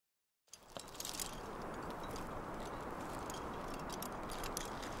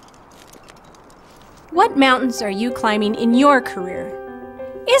What mountains are you climbing in your career?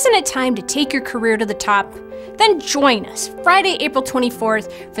 Isn't it time to take your career to the top? Then join us Friday, April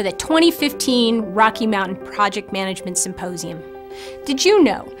 24th for the 2015 Rocky Mountain Project Management Symposium. Did you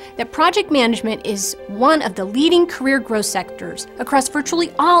know that project management is one of the leading career growth sectors across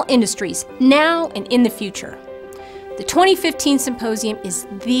virtually all industries now and in the future? The 2015 Symposium is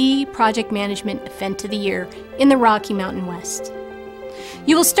the project management event of the year in the Rocky Mountain West.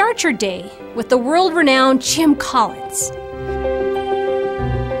 You will start your day with the world-renowned Jim Collins.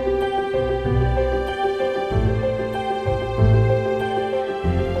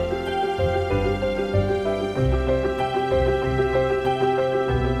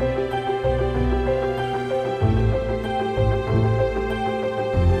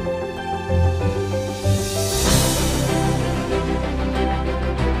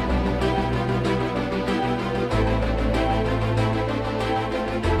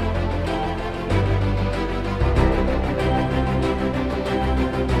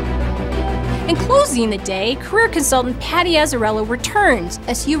 And closing the day, career consultant Patty Azzarello returns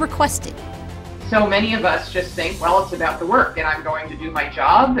as you requested. So many of us just think, well, it's about the work and I'm going to do my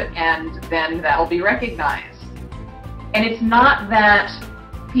job and then that'll be recognized. And it's not that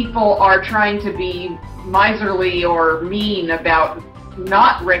people are trying to be miserly or mean about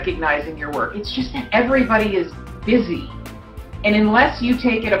not recognizing your work. It's just that everybody is busy. And unless you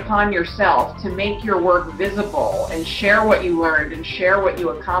take it upon yourself to make your work visible and share what you learned and share what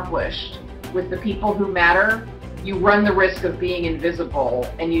you accomplished with the people who matter, you run the risk of being invisible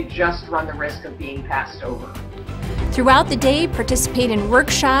and you just run the risk of being passed over. Throughout the day, participate in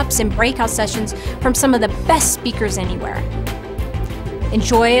workshops and breakout sessions from some of the best speakers anywhere.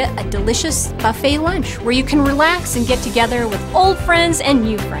 Enjoy a delicious buffet lunch where you can relax and get together with old friends and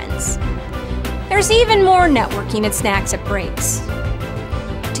new friends. There's even more networking and snacks at breaks.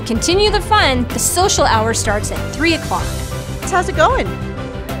 To continue the fun, the social hour starts at 3 o'clock. How's it going?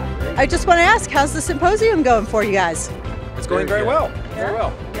 I just want to ask, how's the symposium going for you guys? It's going very well. Very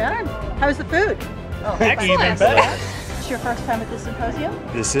well. Yeah. How's the food? Oh, excellent. Better. It's your first time at the symposium?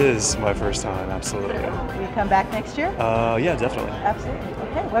 This is my first time, absolutely. Will you come back next year? Yeah, definitely. Absolutely.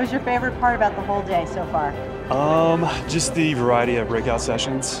 Okay. What was your favorite part about the whole day so far? Just the variety of breakout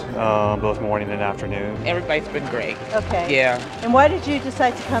sessions, both morning and afternoon. Everybody's been great. Okay. Yeah. And why did you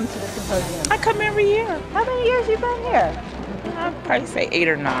decide to come to the symposium? I come every year. How many years have you been here? I'd probably say 8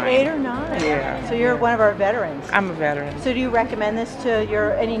 or 9. 8 or 9. Yeah. So you're one of our veterans. I'm a veteran. So do you recommend this to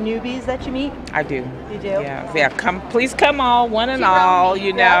any newbies that you meet? I do. You do? Yeah. Yeah. Please come all, one and all,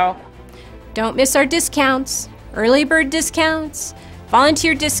 you know. Don't miss our discounts, early bird discounts,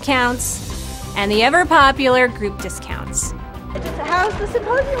 volunteer discounts, and the ever-popular group discounts. How's the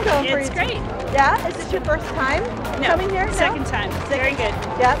symposium going for you? It's great. Yeah? Is this your first time coming here? Second time. Very good.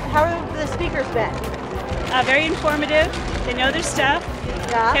 Yeah. How have the speakers been? Very informative. They know their stuff.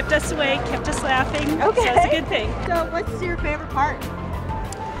 Yeah. Kept us awake, kept us laughing. Okay. So it's a good thing. So what's your favorite part?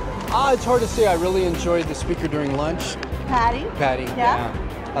 It's hard to say. I really enjoyed the speaker during lunch. Patty? Patty, Yeah.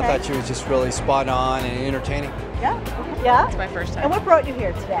 I thought she was just really spot on and entertaining. Yeah. Yeah? It's my first time. And what brought you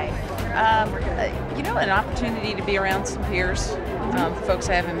here today? An opportunity to be around some peers, folks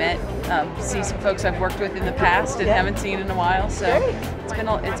I haven't met, see some folks I've worked with in the past and haven't seen in a while. So Great.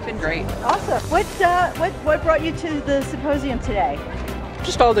 it's been great. Awesome. What brought you to the symposium today?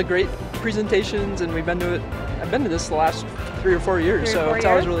 Just all the great presentations, and I've been to this the last 3 or 4 years, so it's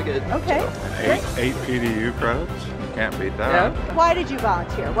always really good. Okay. Eight PDU credits. You can't beat that. Yeah. Why did you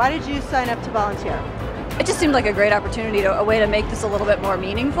volunteer? Why did you sign up to volunteer? It just seemed like a great opportunity, a way to make this a little bit more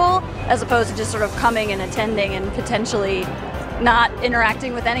meaningful, as opposed to just sort of coming and attending and potentially not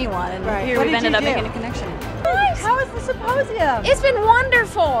interacting with anyone. And Right. here What we've did ended you up do? making a connection. Nice. How was the symposium? It's been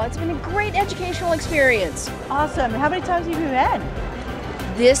wonderful. It's been a great educational experience. Awesome. How many times have you been?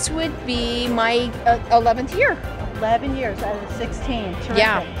 This would be my 11th year. 11 years out of 16. Terrific.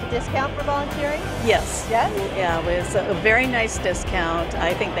 Yeah. Discount for volunteering? Yes. Yes? Yeah, it was a very nice discount.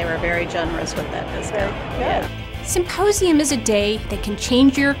 I think they were very generous with that discount. Good. Symposium is a day that can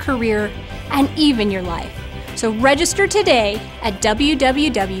change your career and even your life. So register today at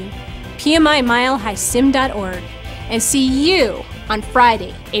www.pmimilehighsim.org and see you on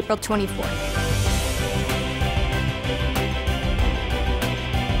Friday, April 24th.